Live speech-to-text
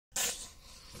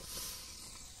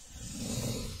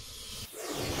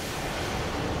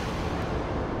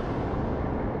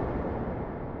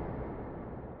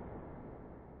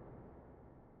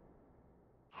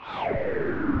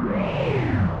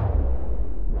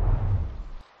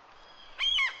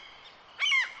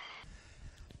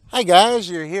Hi guys,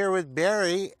 you're here with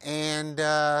Barry, and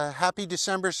happy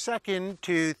December 2nd,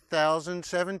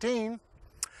 2017.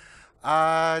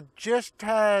 Just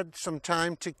had some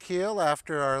time to kill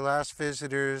after our last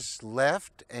visitors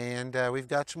left, and we've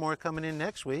got some more coming in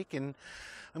next week, and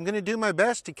I'm going to do my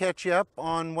best to catch you up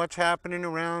on what's happening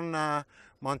around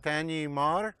Montagne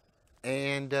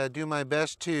and do my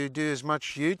best to do as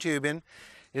much YouTubing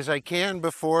as I can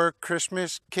before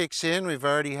Christmas kicks in. We've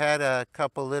already had a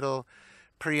couple little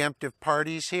preemptive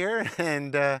parties here,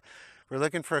 and we're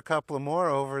looking for a couple of more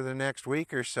over the next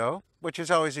week or so, which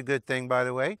is always a good thing, by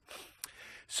the way.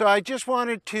 So I just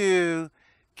wanted to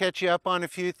catch you up on a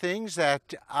few things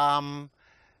that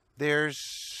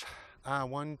there's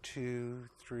 1, 2,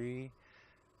 3,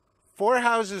 4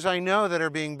 houses I know that are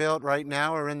being built right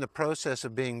now, or in the process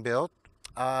of being built.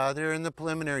 They're in the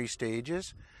preliminary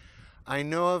stages. I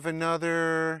know of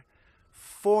another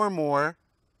 4 more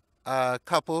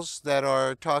couples that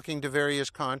are talking to various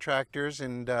contractors,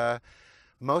 and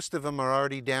most of them are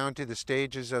already down to the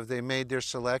stages of they made their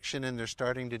selection and they're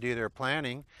starting to do their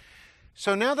planning.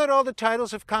 So now that all the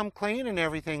titles have come clean and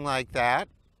everything like that,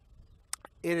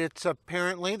 it's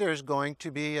apparently there's going to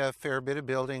be a fair bit of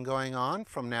building going on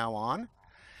from now on.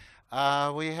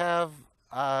 We have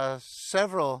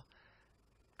several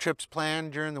trips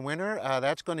planned during the winter.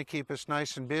 That's going to keep us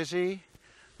nice and busy.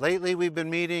 Lately we've been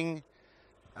meeting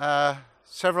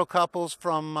several couples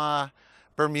from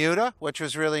Bermuda, which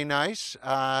was really nice.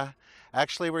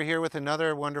 Actually, we're here with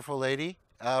another wonderful lady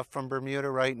from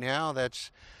Bermuda right now that's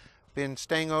been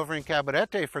staying over in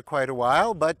Cabrera for quite a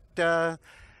while, but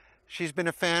she's been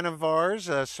a fan of ours,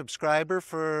 a subscriber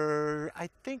for, I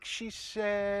think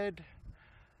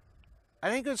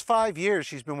it was 5 years.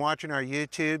 She's been watching our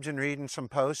YouTubes and reading some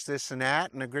posts, this and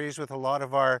that, and agrees with a lot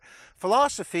of our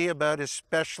philosophy about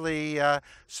especially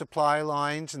supply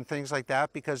lines and things like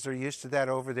that, because they're used to that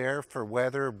over there for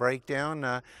weather or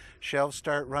breakdown. Shelves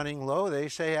start running low. They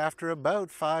say after about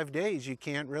 5 days you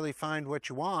can't really find what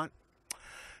you want.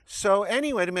 So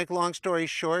anyway, to make a long story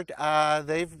short,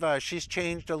 she's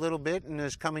changed a little bit and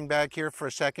is coming back here for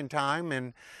a second time,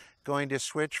 and going to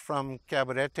switch from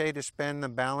Cabrera to spend the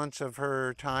balance of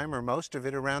her time, or most of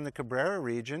it, around the Cabrera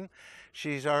region.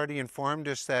 She's already informed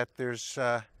us that there's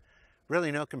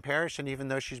really no comparison, even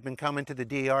though she's been coming to the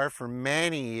DR for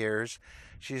many years.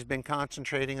 She's been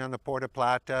concentrating on the Puerto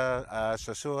Plata,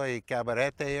 Sosúa y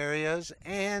Cabrera areas,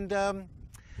 and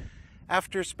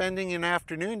after spending an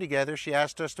afternoon together, she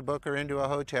asked us to book her into a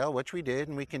hotel, which we did,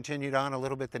 and we continued on a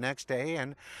little bit the next day.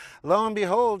 And lo and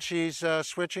behold, she's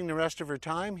switching the rest of her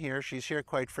time here. She's here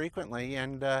quite frequently,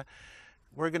 and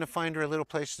we're going to find her a little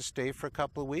place to stay for a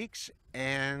couple of weeks.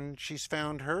 And she's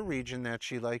found her region that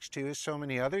she likes too, as so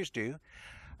many others do.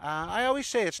 I always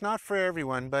say it's not for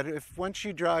everyone, but if once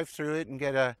you drive through it and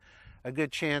get a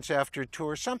good chance after a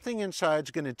tour, something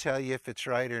inside's going to tell you if it's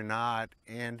right or not.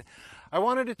 And I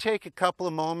wanted to take a couple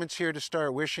of moments here to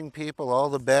start wishing people all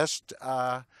the best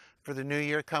for the new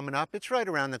year coming up. It's right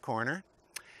around the corner.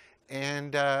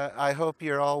 And I hope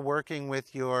you're all working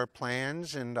with your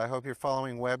plans, and I hope you're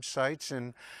following websites.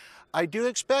 And I do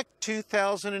expect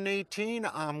 2018,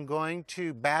 I'm going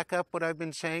to back up what I've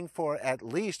been saying for at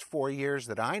least 4 years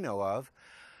that I know of.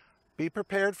 Be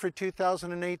prepared for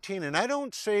 2018. And I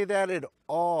don't say that at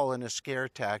all in a scare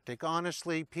tactic.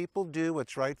 Honestly, people do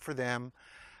what's right for them.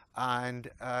 And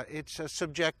it's a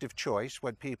subjective choice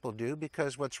what people do,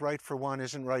 because what's right for one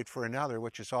isn't right for another,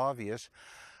 which is obvious.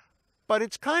 But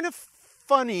it's kind of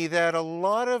funny that a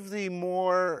lot of the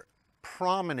more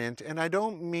prominent, and I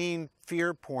don't mean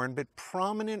fear porn, but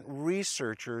prominent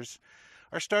researchers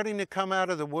are starting to come out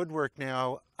of the woodwork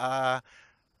now,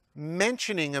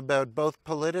 mentioning about both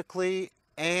politically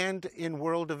and in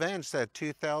world events that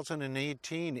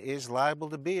 2018 is liable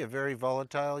to be a very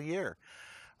volatile year.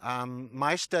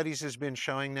 My studies has been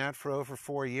showing that for over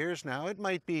 4 years now. It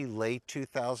might be late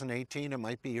 2018, it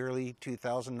might be early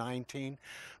 2019,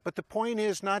 but the point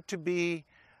is not to be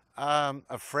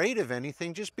afraid of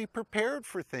anything, just be prepared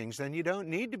for things. Then you don't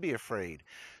need to be afraid.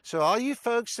 So all you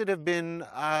folks that have been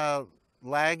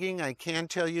lagging, I can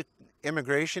tell you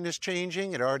immigration is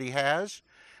changing. It already has,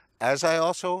 as I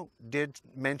also did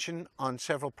mention on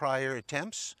several prior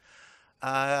attempts.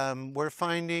 We're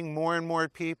finding more and more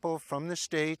people from the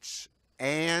States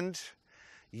and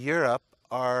Europe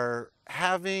are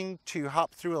having to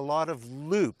hop through a lot of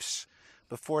loops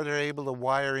before they're able to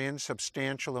wire in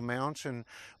substantial amounts. And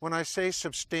when I say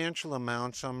substantial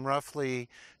amounts, I'm roughly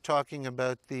talking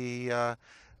about the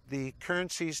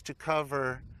currencies to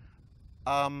cover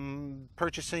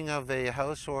purchasing of a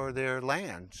house or their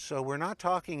land. So we're not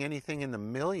talking anything in the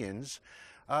millions.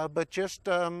 but just,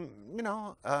 you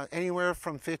know, anywhere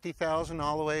from 50,000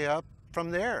 all the way up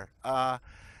from there.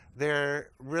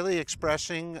 They're really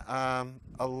expressing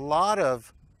a lot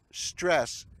of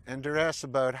stress and duress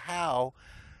about how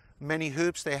many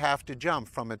hoops they have to jump,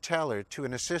 from a teller to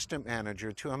an assistant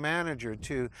manager to a manager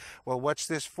to, well, what's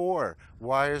this for?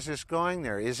 Why is this going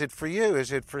there? Is it for you?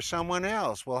 Is it for someone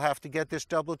else? We'll have to get this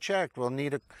double checked. We'll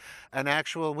need an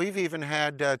actual, we've even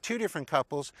had 2 different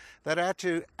couples that had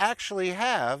to actually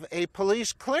have a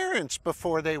police clearance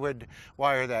before they would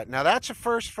wire that. Now that's a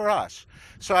first for us.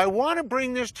 So I want to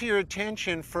bring this to your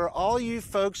attention for all you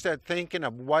folks that think in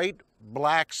a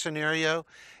white-black scenario.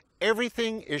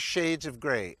 Everything is shades of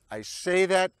gray. I say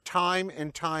that time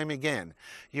and time again.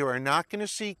 You are not going to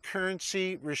see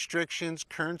currency restrictions,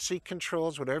 currency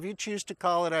controls, whatever you choose to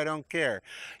call it, I don't care.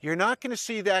 You're not going to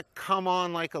see that come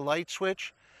on like a light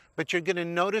switch, but you're going to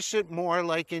notice it more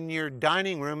like in your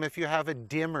dining room if you have a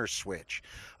dimmer switch.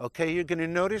 Okay, you're going to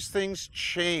notice things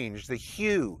change, the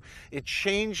hue. It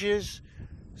changes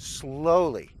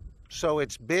slowly. So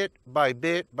it's bit by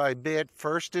bit by bit.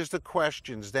 First is the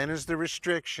questions, then is the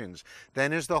restrictions,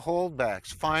 then is the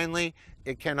holdbacks. Finally,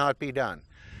 it cannot be done.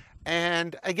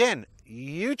 And again,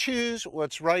 you choose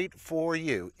what's right for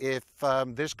you. If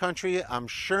this country, I'm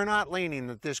sure not leaning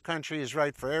that this country is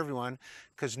right for everyone,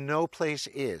 because no place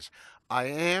is. I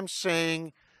am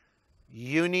saying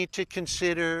you need to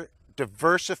consider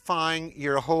diversifying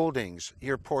your holdings,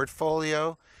 your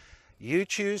portfolio. You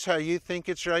choose how you think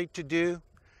it's right to do.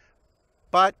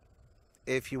 But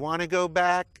if you want to go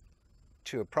back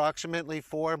to approximately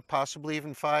 4, possibly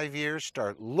even 5 years,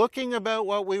 start looking about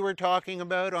what we were talking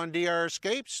about on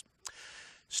DREscapes.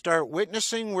 Start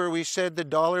witnessing where we said the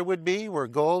dollar would be, where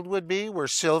gold would be, where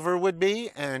silver would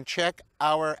be, and check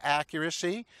our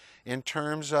accuracy in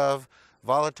terms of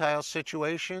volatile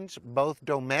situations, both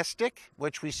domestic,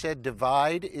 which we said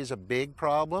divide is a big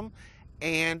problem,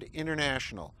 and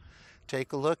international.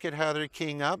 Take a look at how they're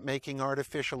keying up, making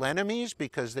artificial enemies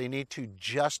because they need to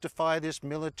justify this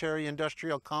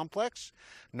military-industrial complex.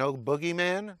 No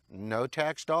boogeyman, no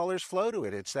tax dollars flow to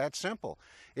it. It's that simple.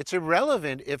 It's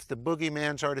irrelevant if the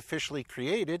boogeyman's artificially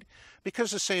created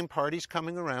because the same party's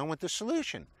coming around with the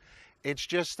solution. It's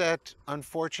just that,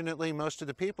 unfortunately, most of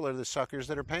the people are the suckers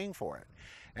that are paying for it.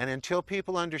 And until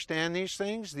people understand these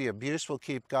things, the abuse will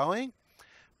keep going.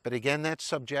 But again, that's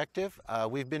subjective.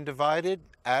 We've been divided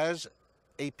as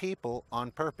a people on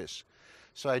purpose.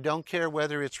 So I don't care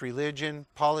whether it's religion,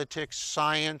 politics,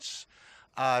 science,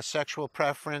 sexual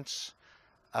preference,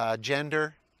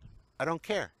 gender. I don't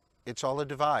care. It's all a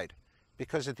divide.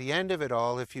 Because at the end of it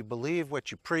all, if you believe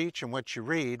what you preach and what you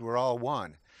read, we're all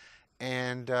one.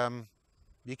 And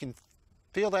you can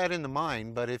feel that in the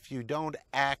mind, but if you don't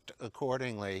act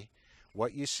accordingly,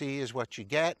 what you see is what you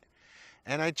get.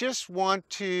 And I just want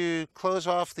to close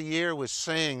off the year with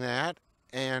saying that,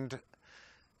 and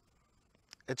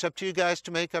it's up to you guys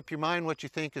to make up your mind what you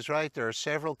think is right. There are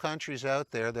several countries out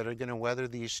there that are going to weather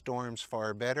these storms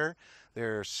far better.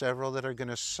 There are several that are going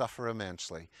to suffer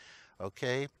immensely.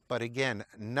 Okay, but again,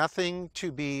 nothing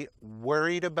to be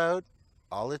worried about.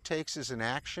 All it takes is an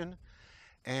action,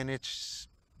 and it's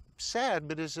sad,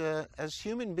 but as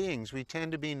human beings, we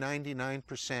tend to be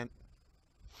 99%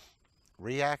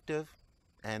 reactive,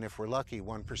 and if we're lucky,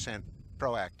 1%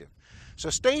 proactive. So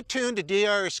stay tuned to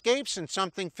DREscapes, and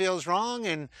something feels wrong,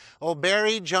 and old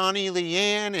Barry, Johnny,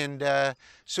 Leanne, and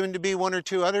soon to be 1 or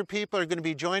 2 other people are going to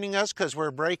be joining us because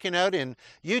we're breaking out in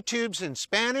YouTubes in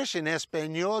Spanish, in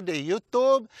Español de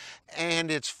YouTube, and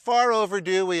it's far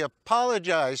overdue. We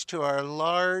apologize to our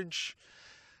large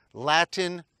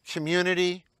Latin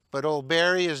community, but old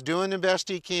Barry is doing the best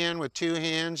he can with 2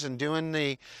 hands and doing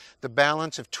the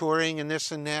balance of touring and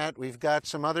this and that. We've got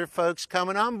some other folks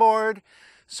coming on board.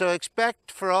 So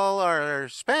expect for all our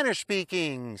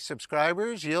Spanish-speaking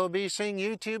subscribers, you'll be seeing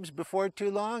YouTubes before too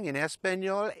long in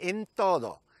Español en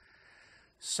todo.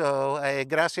 So,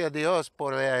 gracias a Dios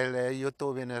por el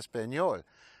YouTube en Español.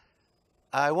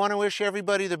 I want to wish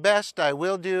everybody the best. I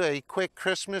will do a quick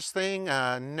Christmas thing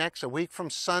a week from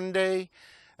Sunday.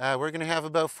 We're going to have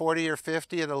about 40 or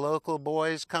 50 of the local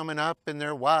boys coming up and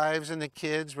their wives and the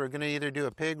kids. We're going to either do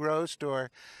a pig roast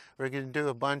or we're going to do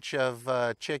a bunch of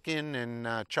chicken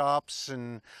and chops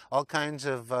and all kinds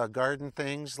of garden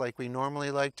things like we normally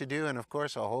like to do. And of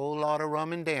course, a whole lot of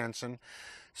rum and dancing.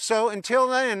 So until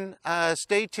then,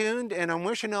 stay tuned, and I'm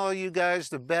wishing all you guys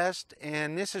the best.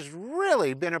 And this has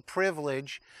really been a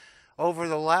privilege over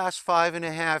the last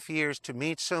 5.5 years to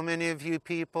meet so many of you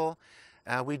people.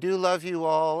 We do love you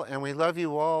all, and we love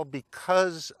you all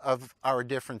because of our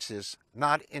differences,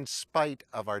 not in spite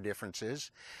of our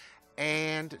differences.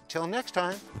 And till next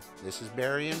time, this is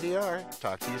Barry NDR.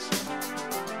 Talk to you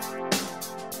soon.